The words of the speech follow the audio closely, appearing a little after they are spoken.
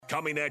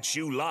Coming at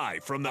you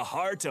live from the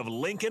heart of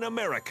Lincoln,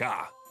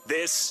 America.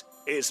 This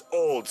is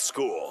Old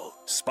School,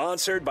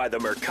 sponsored by the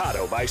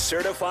Mercado by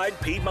Certified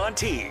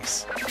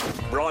Piedmontese.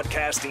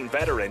 Broadcasting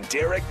veteran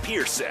Derek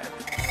Pearson.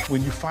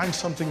 When you find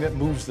something that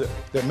moves them,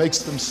 that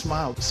makes them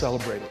smile,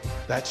 celebrate it.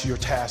 That's your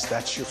task.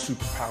 That's your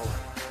superpower.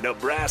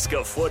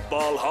 Nebraska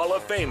Football Hall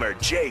of Famer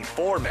Jay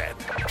Foreman.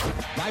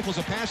 Rifles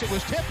a pass. It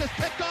was tipped. It's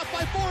picked off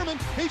by Foreman.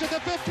 He's at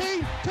the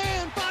 15,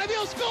 10, 5.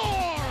 He'll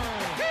score!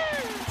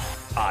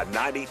 On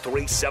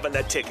 93.7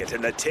 The Ticket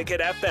and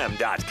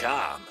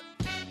theticketfm.com.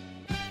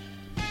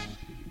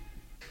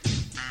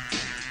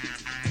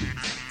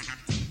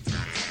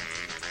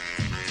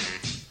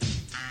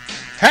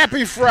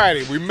 Happy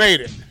Friday. We made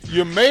it.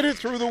 You made it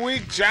through the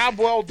week. Job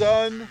well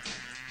done.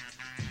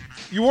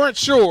 You weren't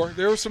sure.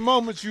 There were some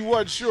moments you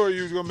wasn't sure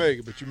you was going to make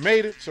it, but you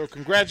made it. So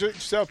congratulate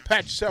yourself.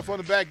 Pat yourself on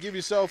the back. Give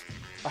yourself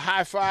a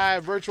high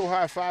five, virtual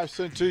high five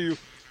sent to you.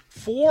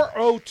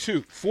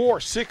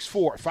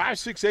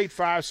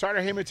 402-464-5685.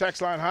 Starter Heyman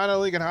text line, Honda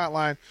Lincoln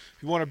hotline.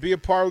 If you want to be a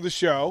part of the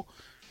show,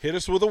 hit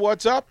us with a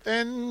what's up,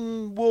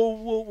 and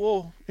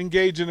we'll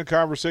engage in a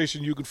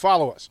conversation. You can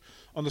follow us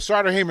on the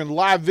Starter Heyman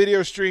live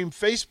video stream,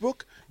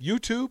 Facebook,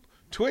 YouTube,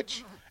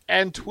 Twitch,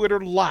 and Twitter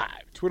Live.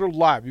 Twitter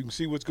Live. You can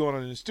see what's going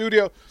on in the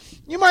studio.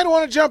 You might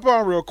want to jump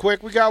on real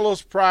quick. We got a little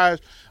surprise.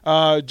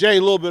 Jay,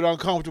 a little bit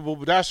uncomfortable,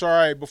 but that's all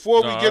right.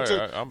 Before we get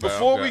to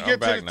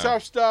the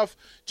tough stuff,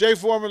 Jay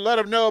Foreman, let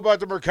them know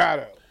about the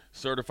Mercado.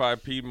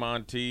 Certified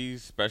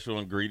Piedmontese, special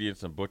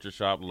ingredients and butcher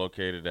shop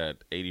located at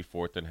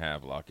 84th and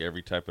Havelock.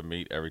 Every type of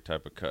meat, every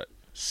type of cut.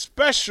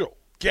 Special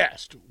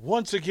guest.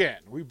 Once again,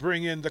 we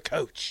bring in the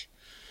coach.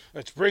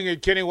 Let's bring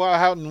in Kenny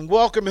Wilhite and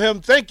welcome him.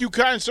 Thank you,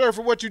 kind sir,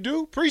 for what you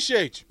do.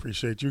 Appreciate you.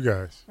 Appreciate you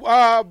guys.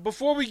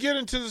 Before we get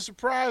into the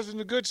surprise and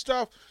the good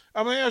stuff,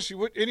 I'm going to ask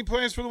you, any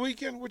plans for the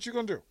weekend? What you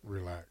going to do?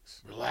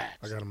 Relax. Relax.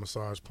 I got a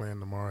massage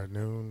plan tomorrow at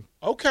noon.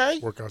 Okay.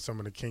 Work out some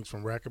of the kinks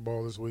from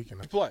racquetball this week.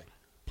 And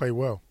play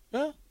well.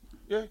 Yeah.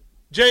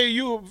 Jay,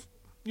 you a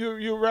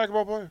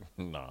racquetball player?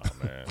 Nah,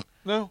 man.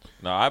 No?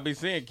 No, I be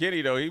seeing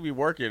Kenny, though. He be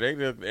working.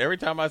 Every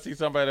time I see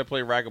somebody that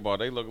play racquetball,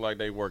 they look like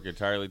they work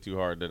entirely too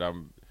hard that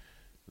I'm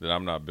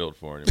not built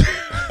for anymore.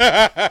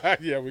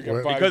 Yeah, we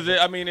got because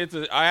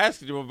I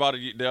asked him about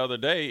it the other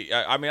day.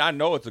 I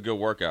know it's a good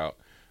workout.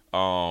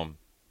 Now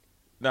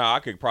I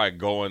could probably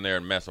go in there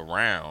and mess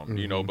around,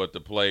 but to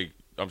play,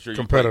 I'm sure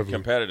you play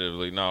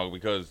competitively. No,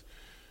 because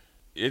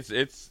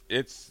it's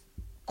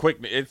quick.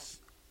 It's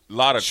a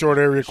lot of short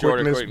area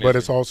quickness, but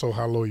it's also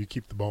how low you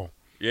keep the ball.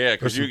 Yeah,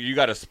 because you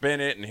got to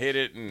spin it and hit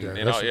it,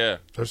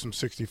 There's some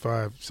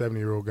 65,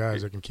 70-year-old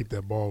guys that can keep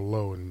that ball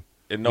low and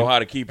know how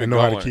to keep it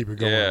going.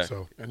 Yeah.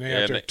 So. And they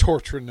have to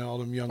torturing all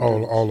them young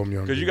dudes. All them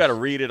young dudes. Because you got to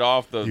read it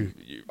off the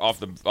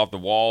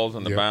walls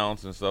and the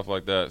bounce and stuff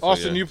like that. So,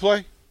 Austin, you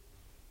play?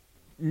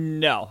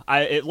 No.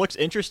 It looks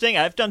interesting.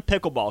 I've done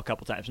pickleball a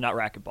couple times, not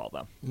racquetball,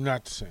 though.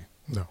 Not the same.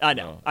 No. I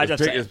know.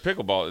 It's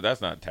pickleball.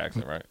 That's not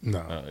taxing, right?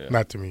 No,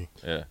 not to me.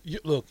 Yeah.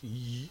 Look,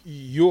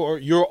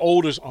 your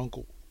oldest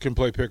uncle can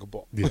play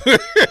pickleball.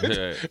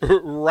 Yeah.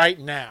 Right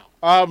now.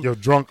 Your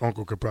drunk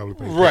uncle could probably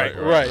play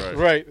pickleball.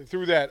 Right.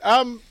 Through that.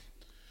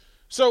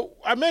 So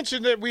I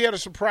mentioned that we had a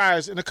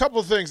surprise and a couple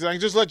of things. And I can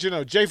just let you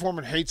know, Jay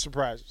Foreman hates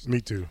surprises. Me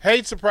too.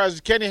 Hates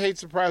surprises. Kenny hates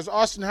surprises.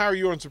 Austin, how are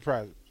you on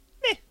surprises?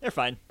 They're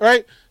fine.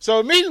 Right?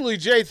 So immediately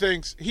Jay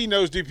thinks he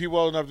knows DP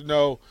well enough to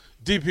know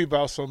DP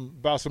about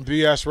some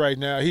BS right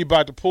now. He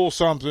about to pull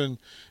something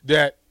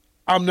that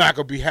I'm not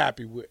going to be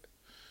happy with.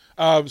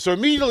 So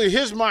immediately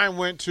his mind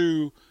went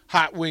to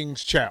Hot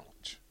Wings Challenge.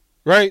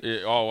 Right?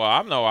 Yeah,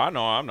 I know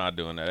I'm not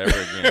doing that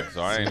ever again.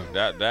 So I ain't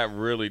that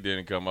really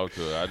didn't come up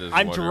to it.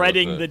 I'm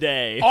dreading the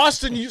day.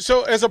 Austin,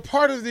 so as a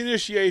part of the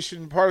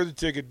initiation, part of the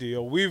ticket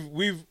deal,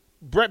 we've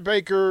Brett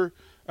Baker,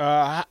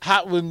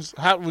 Hot Wings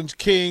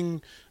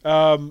King,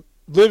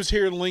 lives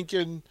here in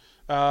Lincoln.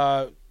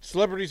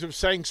 Celebrities have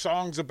sang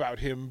songs about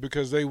him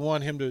because they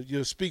want him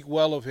to speak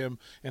well of him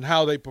and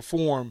how they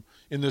perform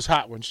in this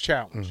Hot Wings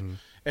Challenge. Mm-hmm.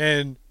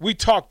 And we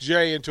talked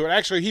Jay into it.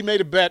 Actually, he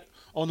made a bet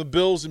on the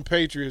Bills and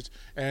Patriots,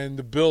 and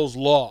the Bills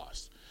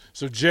lost.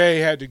 So Jay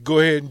had to go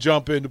ahead and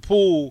jump in the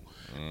pool.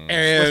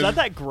 And was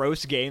that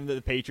gross game that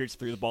the Patriots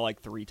threw the ball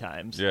like 3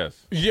 times?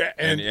 Yes. Yeah,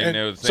 and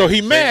it was so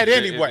he mad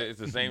anyway. It's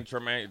the same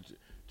Tremaine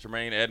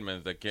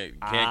Edmonds that can't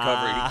cover.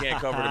 He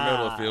can't cover the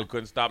middle of the field.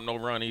 Couldn't stop no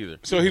run either.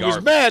 So he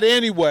was mad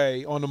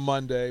anyway on the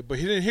Monday, but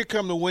here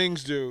come the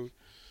Wings dude.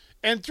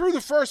 And through the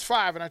first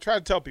 5, and I try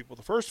to tell people,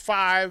 the first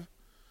 5,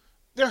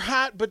 they're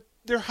hot, but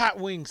they're Hot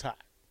Wings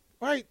hot,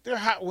 right? They're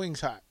Hot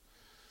Wings hot.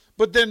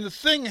 But then the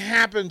thing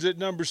happens at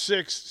number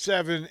 6,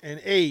 7, and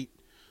 8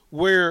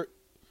 where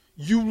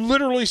you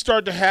literally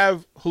start to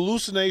have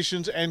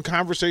hallucinations and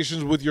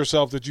conversations with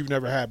yourself that you've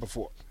never had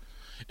before.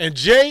 And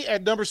Jay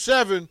at number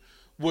 7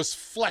 was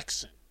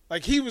flexing.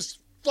 Like he was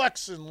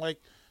flexing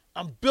like,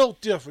 I'm built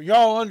different.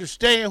 Y'all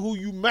understand who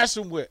you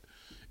messing with.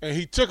 And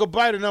he took a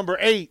bite of number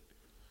 8,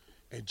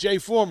 and Jay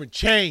Foreman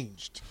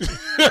changed. Yeah,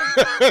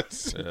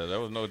 that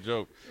was no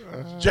joke.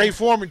 Jay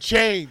Foreman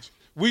changed.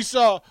 We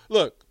saw,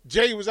 look,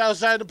 Jay was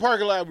outside the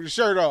parking lot with his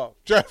shirt off,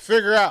 trying to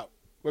figure out,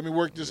 Let me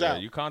work this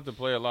out. You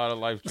contemplate a lot of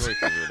life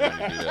choices when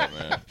you do that,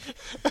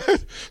 man.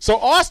 So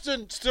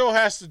Austin still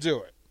has to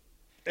do it.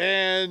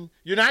 And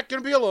you're not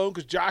going to be alone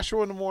because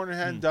Joshua in the morning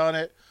hadn't done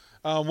it.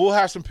 We'll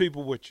have some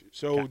people with you.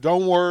 So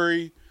don't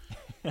worry.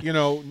 You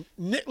know,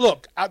 Nick,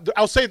 look,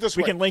 I'll say it this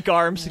way. We can link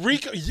arms.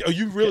 Rico,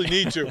 you really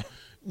need to.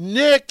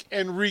 Nick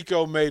and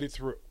Rico made it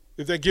through.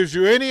 If that gives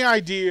you any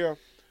idea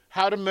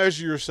how to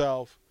measure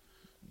yourself,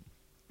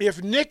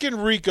 if Nick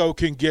and Rico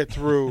can get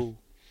through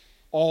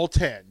all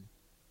 10.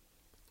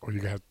 Or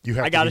you have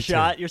I got a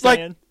shot, you're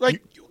saying?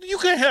 Like you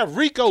can't have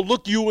Rico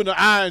look you in the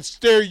eye and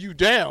stare you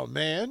down,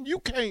 man. You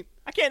can't.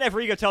 I can't have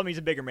Rico tell me he's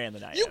a bigger man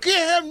than I am. You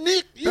can't have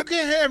Nick. You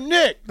can't have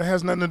Nick. That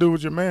has nothing to do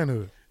with your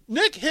manhood.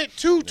 Nick hit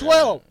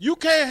 212. You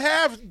can't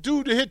have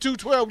dude to hit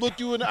 212 look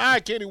you in the eye,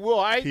 Kenny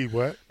Wilhite. He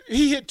what?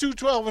 He hit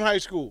 212 in high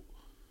school.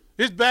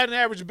 His batting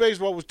average in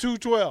baseball was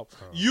 212.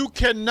 You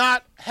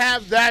cannot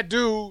have that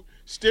dude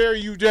stare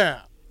you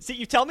down. See,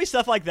 you tell me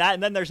stuff like that,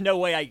 and then there's no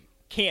way I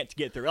can't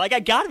get through. Like, I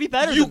got to be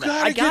better You than that.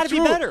 gotta I got to get be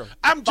through. better.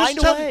 I'm just Find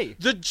a telling way. you,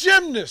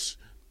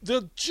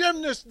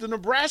 the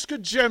Nebraska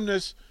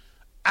gymnasts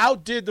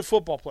outdid the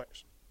football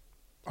players.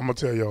 I'm going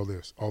to tell y'all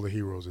this. All the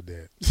heroes are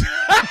dead.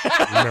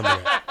 Remember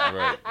that.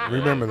 Right.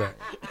 Remember that.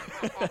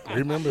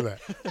 Remember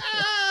that.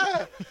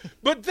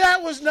 But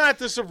that was not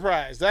the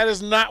surprise. That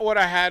is not what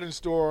I had in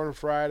store on a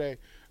Friday.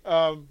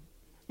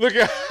 Look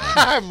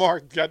at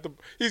Mark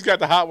he's got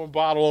the hot one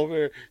bottle over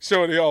there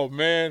showing the old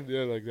man.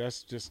 Yeah, like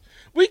that's just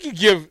we could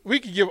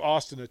give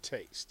Austin a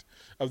taste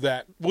of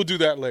that. We'll do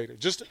that later.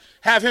 Just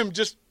have him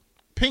just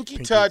pinky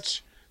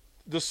touch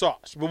the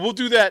sauce. But we'll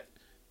do that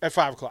at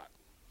 5:00,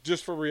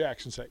 just for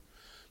reaction's sake.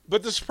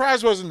 But the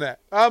surprise wasn't that.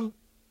 I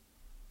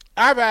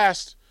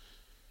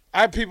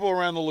have people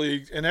around the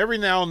league, and every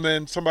now and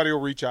then somebody will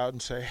reach out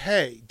and say,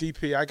 "Hey,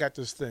 DP, I got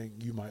this thing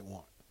you might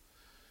want."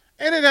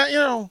 And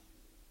then,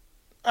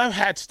 I've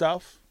had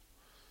stuff,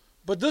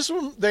 but this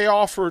one they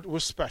offered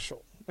was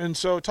special. And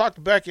so I talked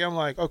to Becky. I'm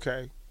like,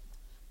 okay,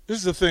 this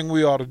is the thing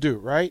we ought to do,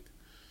 right?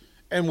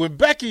 And when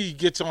Becky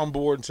gets on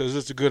board and says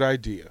it's a good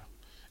idea,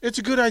 it's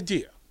a good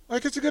idea.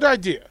 Like, it's a good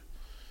idea.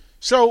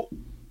 So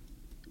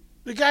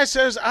the guy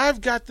says, I've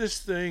got this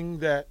thing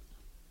that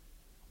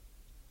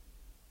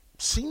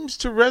seems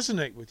to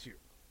resonate with you.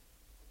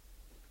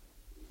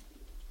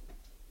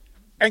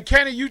 And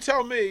Kenny, you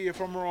tell me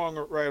if I'm wrong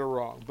or right or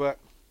wrong, but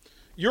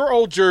your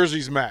old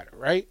jerseys matter,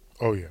 right?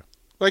 Oh, yeah.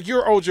 Like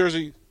your old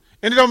jersey,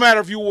 and it don't matter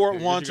if you wore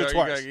it once or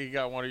twice. You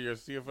got one of your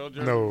CFL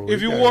jerseys? No.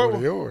 If you wore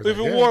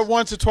wore it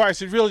once or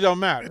twice, it really don't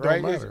matter,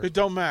 right? It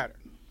don't matter.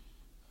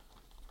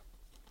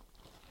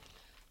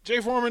 Jay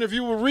Foreman, if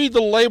you would read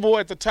the label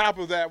at the top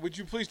of that, would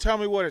you please tell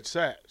me what it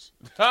says?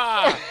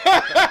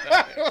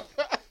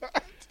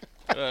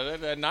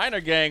 That Niner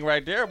gang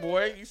right there,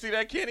 boy. You see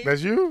that, Kenny?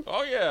 That's you?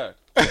 Oh, yeah.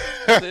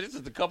 This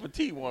is the cup of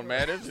tea one,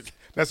 man.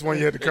 That's when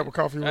you had the cup of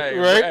coffee with? Hey,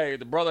 right? Hey,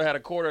 the brother had a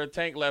quarter of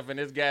tank left in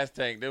his gas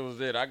tank. That was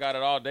it. I got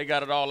it all. They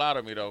got it all out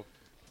of me, though.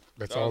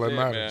 That's all that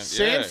matters. Man.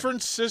 San Yeah.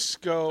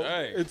 Francisco,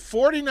 Hey.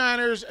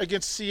 49ers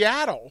against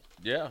Seattle.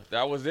 Yeah,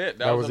 that was it.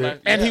 That was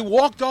it. And he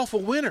walked off a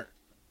winner.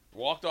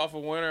 Walked off a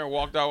winner and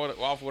walked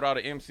off without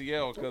an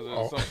MCL because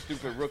of some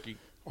stupid rookie.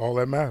 All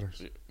that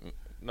matters.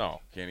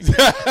 No, Kenny.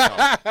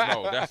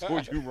 No, that's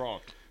where you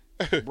wrong.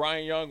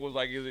 Brian Young was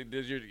like,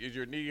 is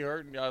your knee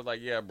hurting? I was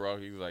like, yeah, bro.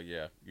 He was like,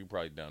 yeah, you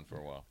probably done for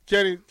a while.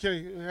 Kenny,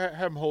 have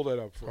him hold that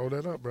up for Hold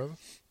that up, brother.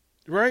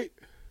 Right?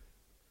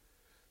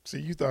 See,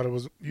 you thought it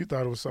was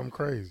something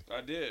crazy.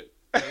 I did.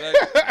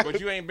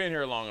 But you ain't been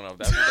here long enough.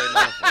 That's what they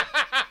known for.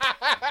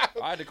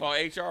 I had to call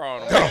HR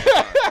on them.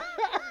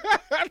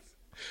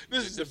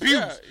 This is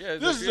abuse. Yeah,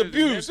 This is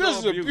abuse. This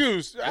is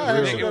abuse.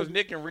 It was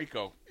Nick and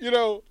Rico.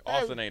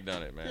 Austin ain't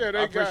done it, man. Yeah,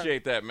 I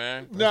appreciate that,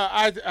 man. No,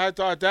 I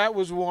thought that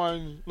was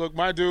one. Look,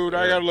 my dude,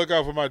 I got to look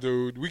out for my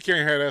dude. We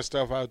can't have that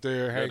stuff out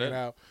there hanging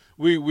out.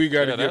 We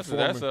got to get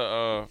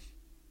Foreman.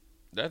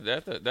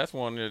 That's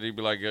one that he'd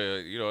be like,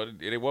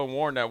 it wasn't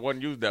worn that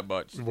wasn't used that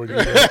much.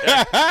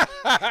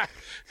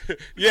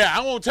 Yeah,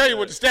 I won't tell you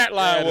what the stat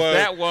line was.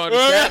 That one,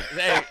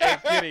 hey,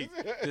 Kenny,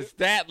 the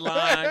stat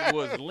line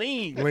was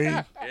lean.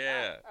 Lean?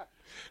 Yeah.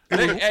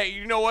 Hey,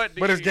 you know what?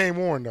 But it's game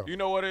worn, though. You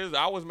know what it is?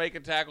 I was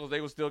making tackles.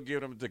 They would still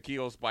give them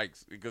tequila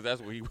spikes because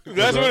that's what he was.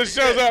 That's what it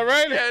shows up,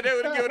 right? Yeah, they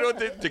would give it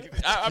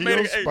I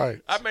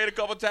made a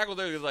couple tackles.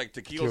 There was like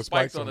tequila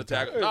spikes on the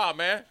tackle. Nah,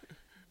 man.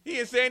 He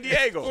in San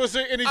Diego. I'm in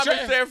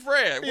San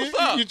Fran. What's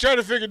up? You try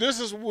to figure this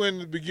is when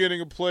the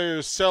beginning of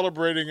players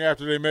celebrating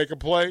after they make a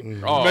play.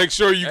 Make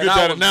sure you get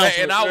that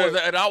announcement.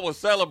 And I was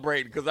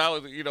celebrating because I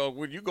was,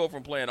 when you go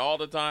from playing all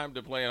the time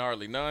to playing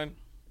hardly none,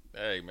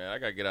 hey, man, I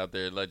got to get out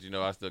there and let you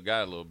know I still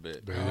got a little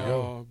bit. There you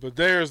go. But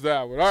there's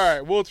that one. All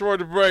right, we'll throw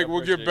it a break. We'll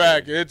get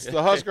back. It's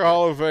the Husker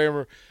Hall of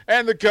Famer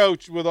and the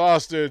coach with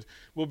Austin.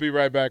 We'll be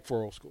right back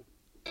for Old School.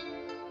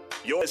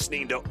 You're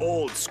listening to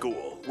Old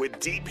School with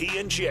DP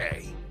and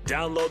J.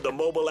 Download the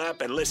mobile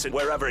app and listen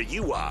wherever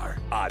you are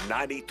on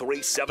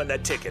 93.7 The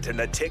Ticket and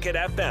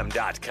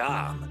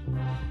theticketfm.com.